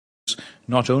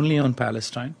not only on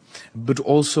Palestine, but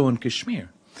also on Kashmir.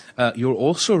 You're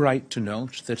also right to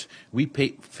note that we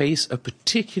face a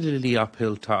particularly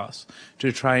uphill task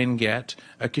to try and get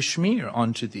Kashmir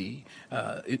onto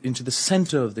into the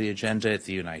center of the agenda at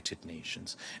the United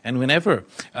Nations. And whenever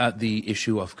the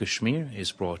issue of Kashmir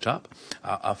is brought up,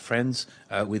 our friends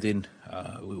within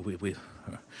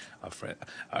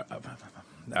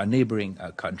our neighboring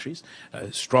countries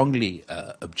strongly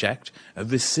object,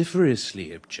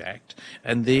 vociferously object,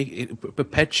 and they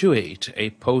perpetuate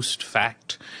a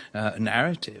post-fact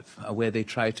narrative where they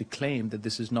try to claim that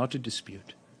this is not a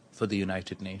dispute for the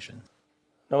United Nations.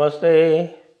 नमस्ते,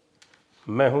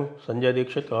 मैं हूं संजय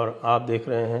दीक्षित और आप देख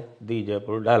रहे हैं दी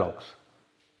Jaipur dialogues.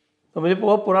 तो मुझे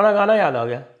वो पुराना गाना याद आ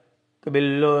गया कि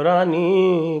बिल्लो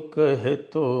रानी कहे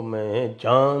तो मैं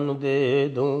जान दे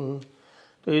दूं।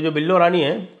 तो ये जो बिल्लो रानी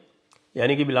है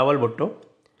यानी कि बिलावल भुट्टो,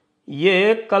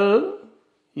 ये कल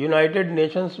यूनाइटेड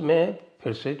नेशंस में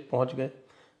फिर से पहुंच गए।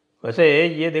 वैसे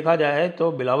ये देखा जाए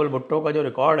तो बिलावल भुट्टो का जो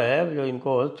रिकॉर्ड है, जो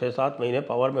इनको 6-7 महीने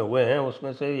पावर में हुए हैं,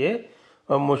 उसमें से ये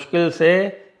मुश्किल से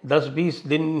 10-20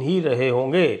 दिन ही रहे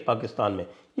होंगे पाकिस्तान में।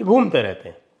 ये घूमते रहते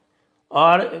हैं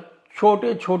और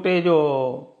छोटे छोटे जो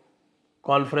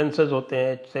कॉन्फ्रेंसेस होते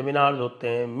हैं, सेमिनार्स होते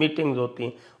हैं, मीटिंग्स होती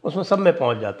हैं, उसमें सब में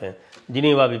पहुंच जाते हैं।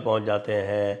 जिनीवा भी पहुंच जाते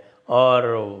हैं और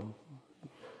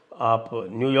आप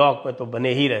न्यूयॉर्क में तो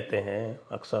बने ही रहते हैं।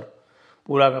 अक्सर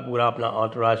पूरा का पूरा अपना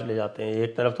आंतराज ले जाते हैं।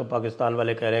 एक तरफ तो पाकिस्तान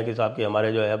वाले कह रहे हैं कि साहब कि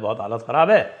हमारे जो है बहुत हालत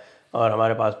ख़राब है और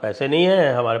हमारे पास पैसे नहीं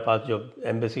है, हमारे पास जो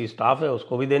एम्बेसी स्टाफ है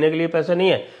उसको भी देने के लिए पैसे नहीं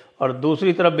है, और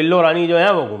दूसरी तरफ बिल्लो रानी जो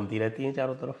है वो घूमती रहती हैं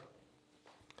चारों तरफ।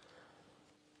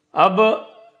 अब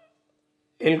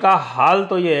इनका हाल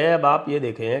तो ये है, अब आप ये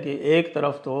देखें कि एक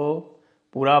तरफ तो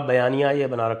पूरा बयानिया ये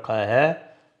बना रखा है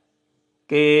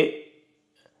कि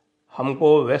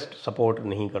हमको वेस्ट सपोर्ट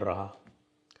नहीं कर रहा,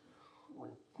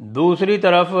 दूसरी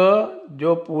तरफ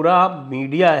जो पूरा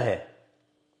मीडिया है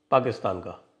पाकिस्तान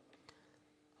का,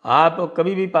 आप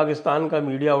कभी भी पाकिस्तान का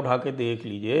मीडिया उठा के देख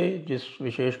लीजिए, जिस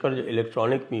विशेषकर जो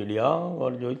इलेक्ट्रॉनिक मीडिया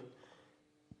और जो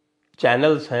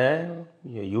चैनल्स हैं,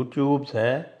 ये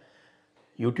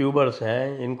यूट्यूबर्स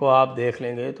हैं, इनको आप देख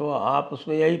लेंगे तो आप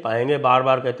उसमें यही पाएंगे बार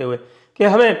बार कहते हुए कि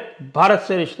हमें भारत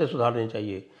से रिश्ते सुधारने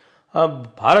चाहिए, अब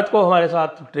भारत को हमारे साथ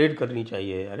ट्रेड करनी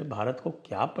चाहिए। अरे भारत को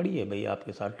क्या पड़ी है भाई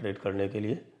आपके साथ ट्रेड करने के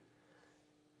लिए?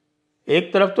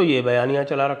 एक तरफ तो ये बयानिया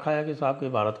चला रखा है कि साहब कि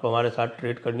भारत को हमारे साथ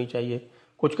ट्रेड करनी चाहिए,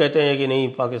 कुछ कहते हैं कि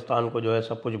नहीं पाकिस्तान को जो है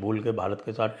सब कुछ भूल के भारत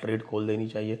के साथ ट्रेड खोल देनी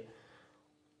चाहिए।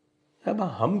 अब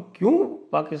हम क्यों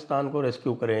पाकिस्तान को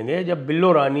रेस्क्यू करेंगे जब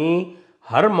बिल्लो रानी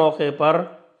हर मौके पर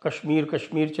कश्मीर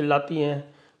कश्मीर चिल्लाती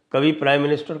हैं? कभी प्राइम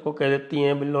मिनिस्टर को कह देती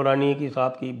हैं बिल्लो रानी की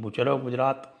साहब की बुचरो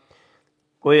गुजरात,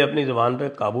 कोई अपनी ज़ुबान पे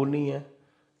काबू नहीं है।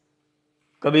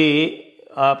 कभी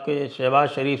आपके शहबाज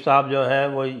शरीफ साहब जो हैं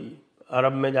वो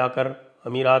अरब में जाकर,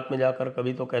 अमीरात में जाकर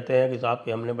कभी तो कहते हैं कि साहब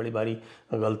कि हमने बड़ी भारी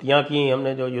गलतियां की,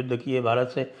 हमने जो युद्ध किए भारत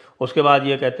से, उसके बाद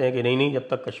ये कहते हैं कि नहीं जब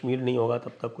तक कश्मीर नहीं होगा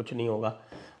तब तक कुछ नहीं होगा,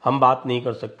 हम बात नहीं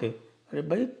कर सकते। अरे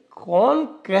भाई कौन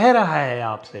कह रहा है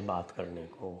आपसे बात करने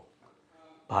को?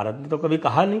 भारत ने तो कभी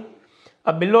कहा नहीं।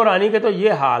 अब बिल्लो रानी के तो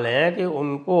ये हाल है कि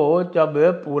उनको जब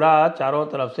पूरा चारों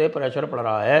तरफ से प्रेशर पड़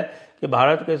रहा है कि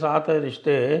भारत के साथ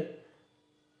रिश्ते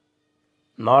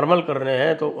नॉर्मल करने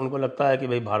हैं, तो उनको लगता है कि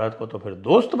भाई भारत को तो फिर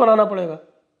दोस्त बनाना पड़ेगा।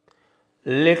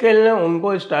 लेकिन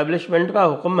उनको इस्टेब्लिशमेंट का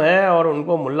हुक्म है और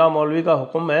उनको मुल्ला मौलवी का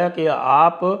हुक्म है कि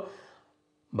आप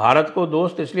भारत को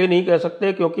दोस्त इसलिए नहीं कह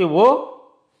सकते क्योंकि वो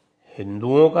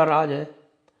हिंदुओं का राज है।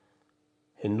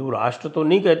 हिंदू राष्ट्र तो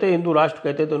नहीं कहते, हिंदू राष्ट्र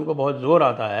कहते तो इनको बहुत जोर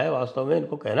आता है। वास्तव में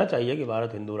इनको कहना चाहिए कि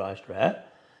भारत हिंदू राष्ट्र है,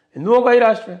 हिंदुओं का ही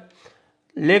राष्ट्र है।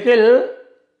 लेकिन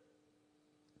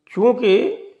चूंकि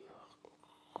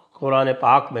कुरान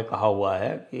पाक में कहा हुआ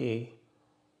है कि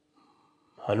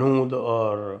हनूद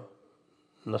और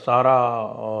नसारा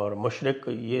और मुशरिक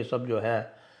ये सब जो है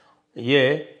ये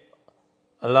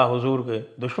अल्लाह हुजूर के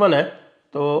दुश्मन है,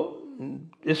 तो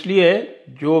इसलिए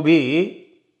जो भी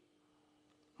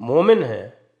मोमिन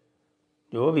हैं,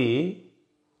 जो भी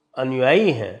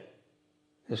अनुयायी हैं,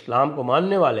 इस्लाम को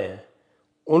मानने वाले हैं,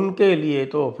 उनके लिए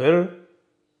तो फिर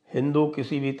हिंदू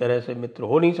किसी भी तरह से मित्र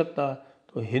हो नहीं सकता।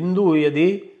 तो हिंदू यदि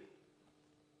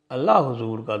अल्लाह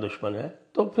हुजूर का दुश्मन है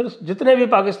तो फिर जितने भी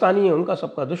पाकिस्तानी हैं उनका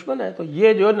सबका दुश्मन है। तो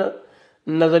ये जो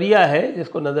नज़रिया है,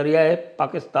 जिसको नज़रिया है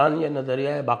पाकिस्तान या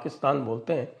नज़रिया है पाकिस्तान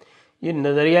बोलते हैं, ये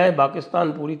नज़रिया है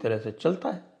पाकिस्तान पूरी तरह से चलता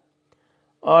है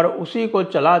और उसी को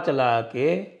चला चला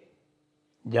के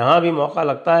जहाँ भी मौका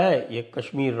लगता है ये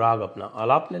कश्मीर राग अपना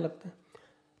आलापने लगते हैं।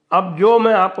 अब जो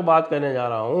मैं आपको बात कहने जा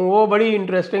रहा हूँ वो बड़ी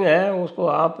इंटरेस्टिंग है, उसको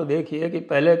आप देखिए कि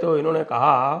पहले तो इन्होंने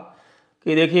कहा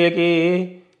कि देखिए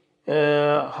कि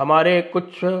हमारे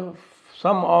कुछ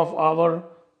सम ऑफ आवर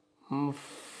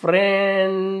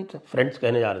फ्रेंड्स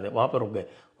कहने जा रहे थे, वहाँ पर रुक गए।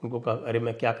 उनको कहा अरे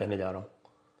मैं क्या कहने जा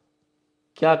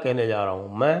रहा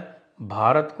हूँ, मैं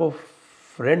भारत को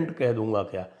फ्रेंड कह दूंगा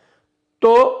क्या?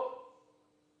 तो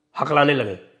हकलाने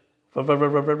लगे,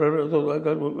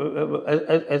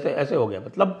 ऐसे ऐसे हो गया।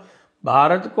 मतलब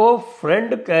भारत को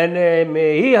फ्रेंड कहने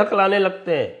में ही हकलाने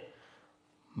लगते हैं।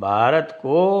 भारत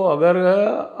को अगर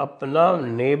अपना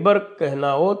नेबर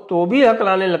कहना हो तो भी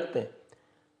हकलाने लगते हैं।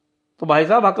 तो भाई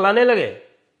साहब हकलाने लगे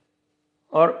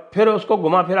और फिर उसको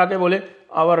घुमा फिरा के बोले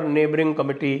our neighbouring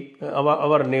committee,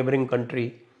 our neighbouring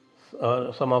country,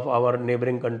 some of our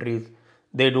neighbouring countries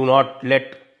they do not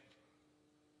let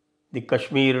the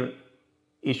Kashmir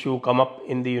issue come up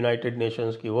in the United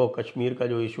Nations. की वो कश्मीर का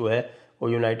जो इशू है वो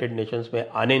यूनाइटेड नेशंस में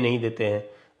आने नहीं देते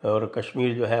हैं और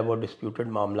कश्मीर जो है वो डिस्प्यूटेड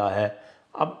मामला है।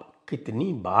 अब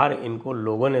कितनी बार इनको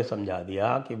लोगों ने समझा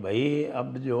दिया कि भाई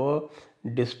अब जो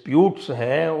डिस्प्यूट्स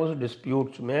हैं उस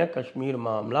डिस्प्यूट्स में कश्मीर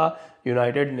मामला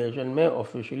यूनाइटेड नेशन में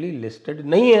ऑफिशियली लिस्टेड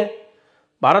नहीं है।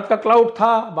 भारत का क्लाउड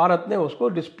था, भारत ने उसको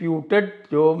डिस्प्यूटेड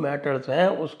जो मैटर्स हैं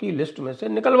उसकी लिस्ट में से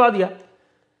निकलवा दिया।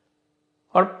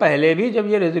 और पहले भी जब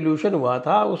ये रेजोल्यूशन हुआ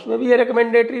था उसमें भी ये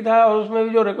रिकमेंडेटरी था और उसमें भी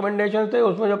जो रिकमेंडेशन थे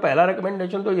उसमें जो पहला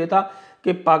रिकमेंडेशन तो ये था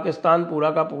कि पाकिस्तान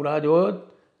पूरा का पूरा जो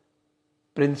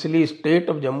प्रिंसली स्टेट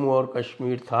ऑफ जम्मू और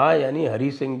कश्मीर था, यानी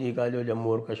हरी सिंह जी का जो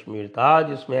जम्मू और कश्मीर था,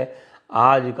 जिसमें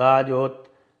आज का जो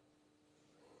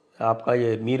आपका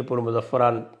ये मीरपुर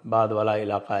मुजफ्फराबाद वाला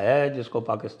इलाका है जिसको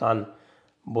पाकिस्तान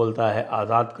बोलता है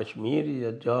आज़ाद कश्मीर,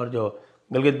 और जो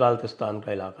गिलगित बाल्तिस्तान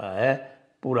का इलाका है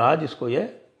पूरा, जिसको ये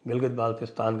गिलगित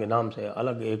बाल्तिस्तान के नाम से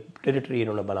अलग एक टेरिटरी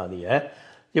इन्होंने बना दिया है,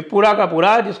 ये पूरा का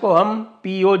पूरा जिसको हम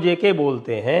POJK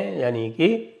बोलते हैं, यानी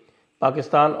कि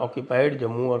पाकिस्तान ऑक्यूपाइड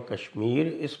जम्मू और कश्मीर,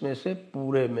 इसमें से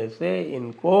पूरे में से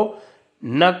इनको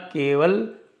न केवल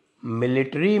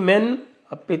मिलिट्री मैन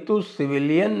अपितु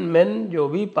सिविलियन मैन जो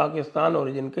भी पाकिस्तान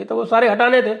ओरिजिन के थे वो सारे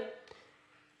हटाने थे।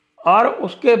 और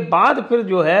उसके बाद फिर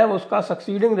जो है उसका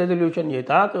सक्सीडिंग रेजोल्यूशन ये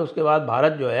था कि उसके बाद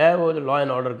भारत जो है वो लॉ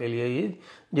एंड ऑर्डर के लिए ही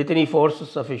जितनी फोर्स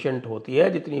सफिशिएंट होती है,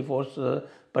 जितनी फोर्स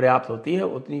पर्याप्त होती है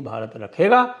उतनी भारत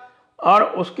रखेगा और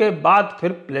उसके बाद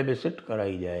फिर प्लेबिसिट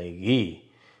कराई जाएगी।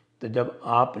 तो जब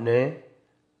आपने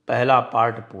पहला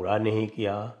पार्ट पूरा नहीं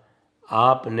किया,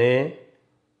 आपने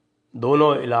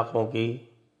दोनों इलाकों की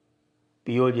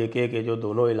POJK के जो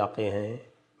दोनों इलाके हैं,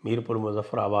 मीरपुर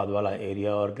मुजफ्फराबाद वाला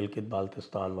एरिया और गिलगित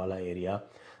बाल्तिस्तान वाला एरिया,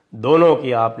 दोनों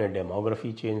की आपने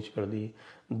डेमोग्राफी चेंज कर दी,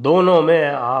 दोनों में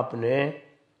आपने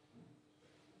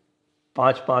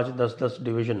 5-5, 10-10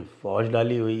 डिवीज़न फौज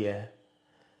डाली हुई है।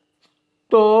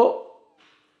 तो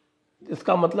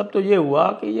इसका मतलब तो ये हुआ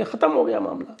कि ये ख़त्म हो गया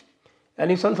मामला,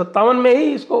 यानी सन 57 में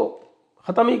ही इसको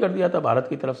ख़त्म ही कर दिया था भारत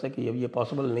की तरफ से कि अब ये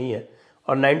पॉसिबल नहीं है।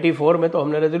 और 94 में तो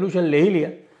हमने रेजोल्यूशन ले ही लिया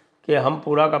कि हम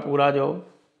पूरा का पूरा जो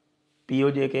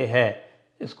POJK है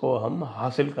इसको हम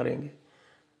हासिल करेंगे।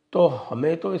 तो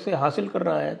हमें तो इसे हासिल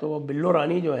करना है। तो वो बिल्लो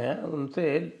रानी जो हैं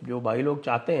उनसे जो भाई लोग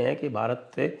चाहते हैं कि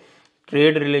भारत से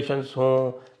ट्रेड रिलेशंस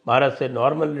हों, भारत से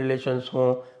नॉर्मल रिलेशंस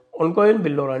हों, उनको इन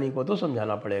बिल्लो रानी को तो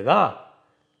समझाना पड़ेगा।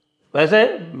 वैसे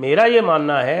मेरा ये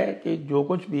मानना है कि जो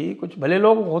कुछ भी कुछ भले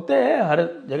लोग होते हैं, हर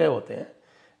जगह होते हैं,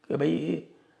 कि भाई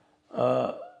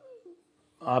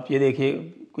आप ये देखिए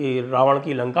कि रावण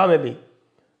की लंका में भी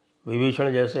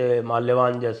विभीषण जैसे,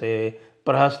 माल्यवान जैसे,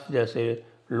 प्रहस्त जैसे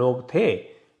लोग थे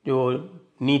जो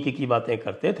नीति की बातें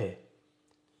करते थे।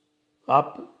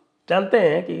 आप जानते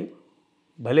हैं कि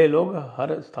भले लोग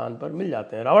हर स्थान पर मिल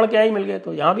जाते हैं, रावण क्या ही मिल गए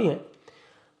तो यहाँ भी हैं।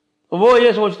 वो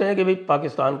ये सोचते हैं कि भाई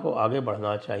पाकिस्तान को आगे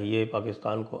बढ़ना चाहिए,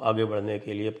 पाकिस्तान को आगे बढ़ने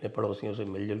के लिए अपने पड़ोसियों से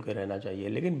मिलजुल के रहना चाहिए।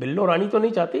 लेकिन बिल्लो रानी तो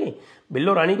नहीं चाहती।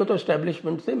 बिल्लो रानी को तो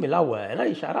एस्टेब्लिशमेंट से मिला हुआ है ना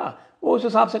इशारा, वो उस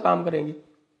हिसाब से काम करेंगी।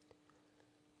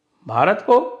 भारत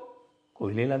को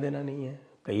कोई लेना देना नहीं है।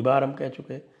 कई बार हम कह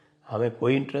चुके, हमें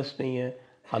कोई इंटरेस्ट नहीं है।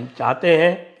 हम चाहते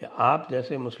हैं कि आप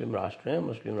जैसे मुस्लिम राष्ट्र हैं,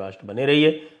 मुस्लिम राष्ट्र बने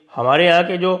रहिए। हमारे यहाँ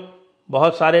के जो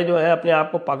बहुत सारे जो है अपने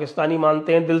आप को पाकिस्तानी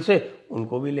मानते हैं दिल से,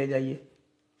 उनको भी ले जाइए।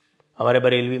 हमारे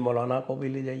बरेलवी मौलाना को भी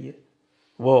ले जाइए,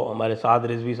 वो हमारे साद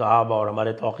रिजवी साहब और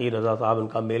हमारे तौकीर रज़ा साहब,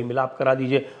 उनका मेल मिलाप करा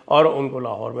दीजिए और उनको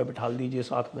लाहौर में बिठा दीजिए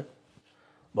साथ में।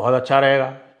 बहुत अच्छा रहेगा,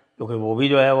 क्योंकि वो भी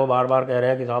जो है वो बार बार कह रहे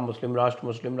हैं कि साहब मुस्लिम राष्ट्र,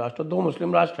 मुस्लिम राष्ट्र। 2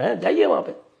 मुस्लिम राष्ट्र हैं, जाइए वहाँ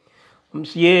पे। हम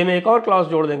CAA में एक और क्लॉज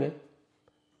जोड़ देंगे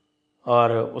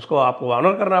और उसको आपको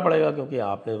ऑनर करना पड़ेगा, क्योंकि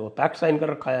आपने वो पैक्ट साइन कर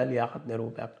रखा है, लियाकत नेहरू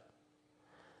पैक्ट।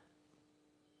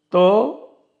 तो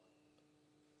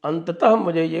अंततः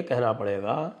मुझे ये कहना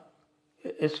पड़ेगा कि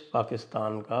इस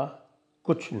पाकिस्तान का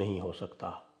कुछ नहीं हो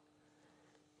सकता।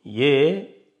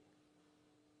 ये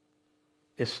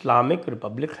इस्लामिक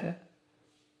रिपब्लिक है,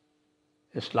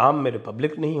 इस्लाम में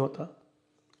रिपब्लिक नहीं होता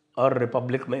और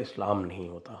रिपब्लिक में इस्लाम नहीं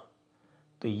होता।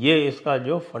 तो ये इसका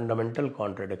जो फंडामेंटल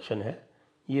कॉन्ट्रडिक्शन है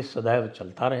ये सदैव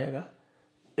चलता रहेगा,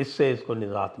 इससे इसको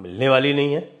निजात मिलने वाली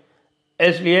नहीं है।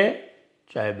 इसलिए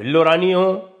चाहे बिल्लो रानी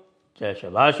हो, चाहे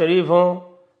शहबाज शरीफ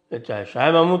हो, चाहे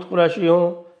शाह महमूद कुरैशी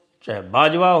हो, चाहे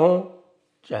बाजवा हो,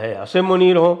 चाहे असीम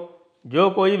मुनीर हो, जो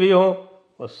कोई भी हो,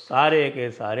 वो सारे के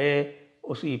सारे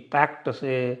उसी पैक्ट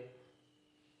से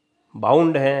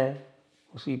बाउंड हैं,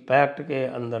 उसी पैक्ट के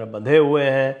अंदर बंधे हुए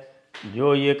हैं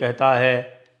जो ये कहता है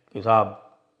कि साहब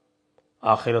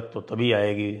आखिरत तो तभी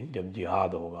आएगी जब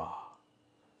जिहाद होगा।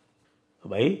 तो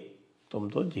भाई तुम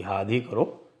तो जिहाद ही करो,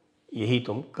 यही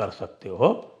तुम कर सकते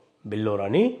हो। बिल्लो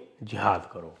रानी जिहाद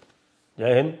करो।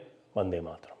 जय हिंद, वंदे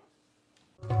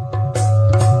मातरम।